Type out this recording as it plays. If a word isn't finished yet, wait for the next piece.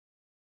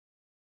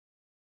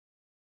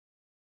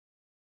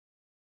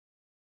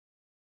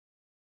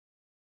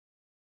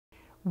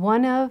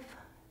One of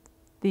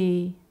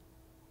the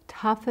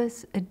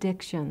toughest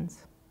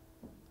addictions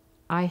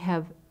I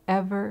have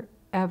ever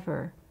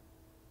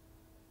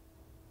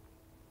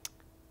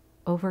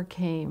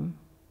overcame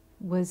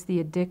was the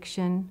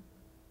addiction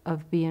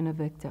of being a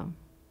victim.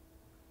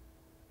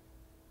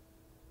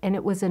 And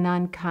it was an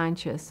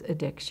unconscious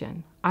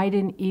addiction. I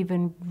didn't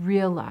even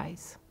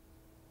realize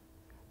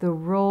the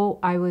role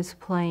I was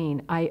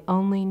playing. I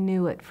only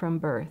knew it from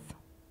birth.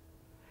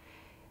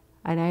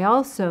 And I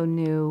also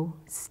knew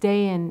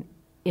staying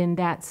in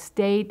that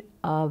state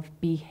of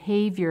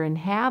behavior and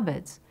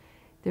habits,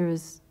 there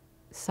was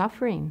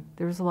suffering,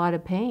 there was a lot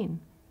of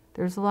pain,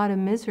 there was a lot of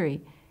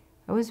misery.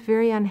 I was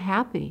very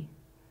unhappy.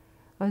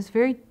 I was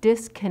very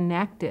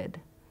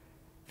disconnected,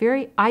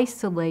 very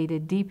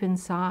isolated deep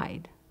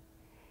inside.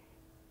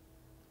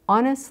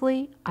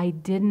 Honestly, I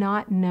did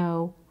not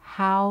know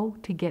how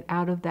to get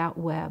out of that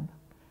web.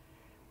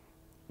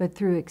 But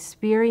through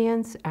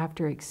experience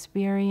after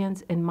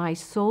experience and my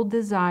soul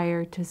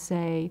desire to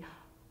say,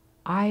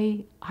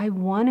 I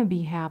want to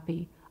be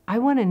happy. I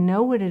want to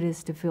know what it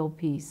is to feel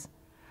peace.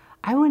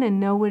 I want to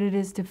know what it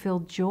is to feel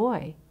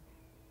joy.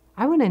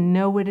 I want to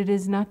know what it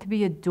is not to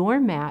be a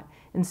doormat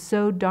and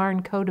so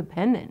darn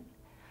codependent.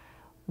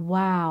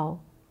 Wow.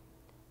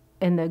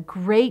 And the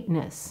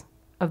greatness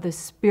of the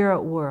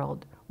spirit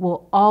world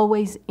will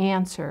always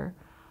answer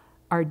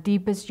our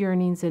deepest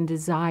yearnings and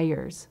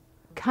desires.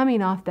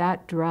 Coming off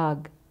that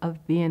drug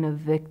of being a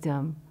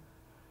victim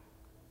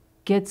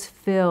gets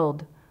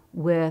filled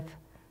with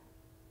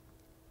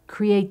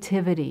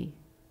creativity,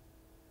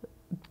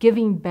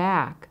 giving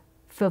back,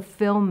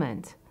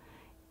 fulfillment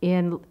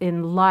in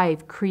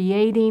life,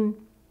 creating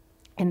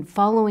and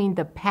following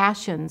the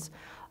passions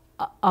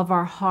of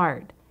our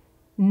heart,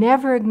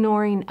 never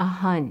ignoring a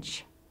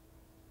hunch.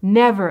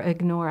 Never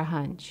ignore a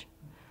hunch.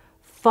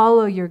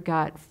 Follow your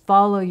gut,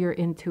 follow your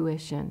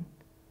intuition.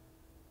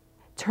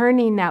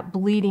 Turning that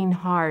bleeding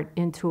heart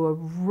into a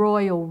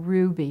royal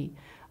ruby,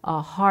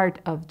 a heart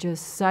of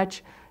just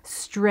such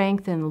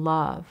strength and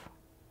love.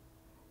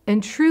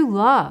 And true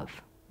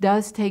love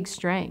does take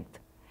strength.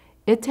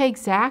 It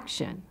takes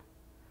action.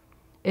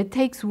 It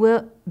takes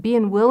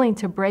being willing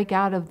to break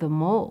out of the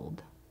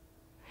mold.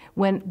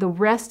 When the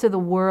rest of the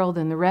world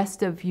and the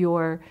rest of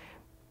your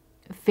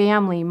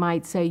family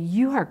might say,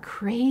 "You are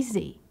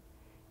crazy.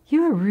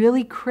 You are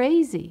really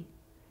crazy."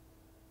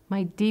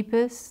 My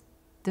deepest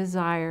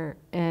desire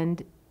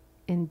and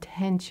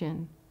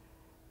intention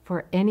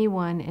for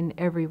anyone and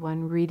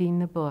everyone reading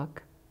the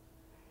book,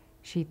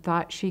 She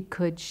Thought She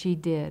Could, She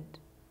Did,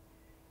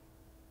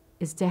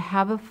 is to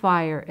have a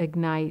fire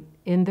ignite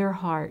in their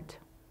heart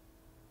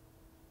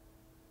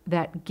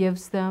that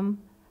gives them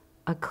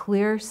a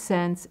clear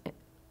sense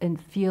and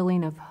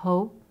feeling of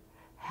hope,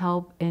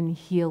 help, and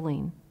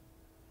healing.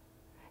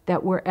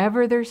 That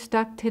wherever they're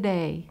stuck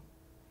today,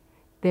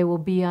 they will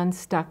be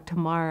unstuck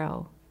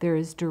tomorrow. There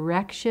is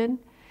direction.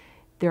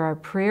 There are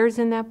prayers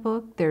in that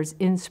book. There's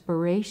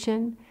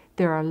inspiration.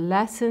 There are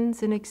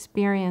lessons and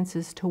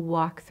experiences to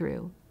walk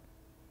through.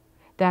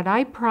 That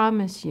I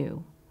promise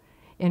you,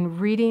 in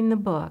reading the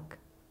book,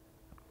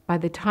 by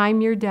the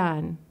time you're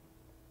done,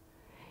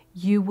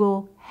 you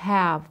will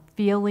have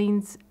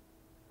feelings,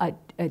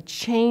 a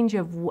change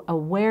of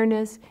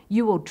awareness.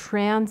 You will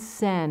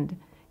transcend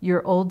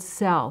your old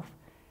self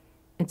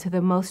into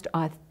the most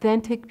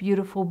authentic,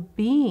 beautiful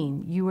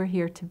being you were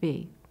here to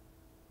be.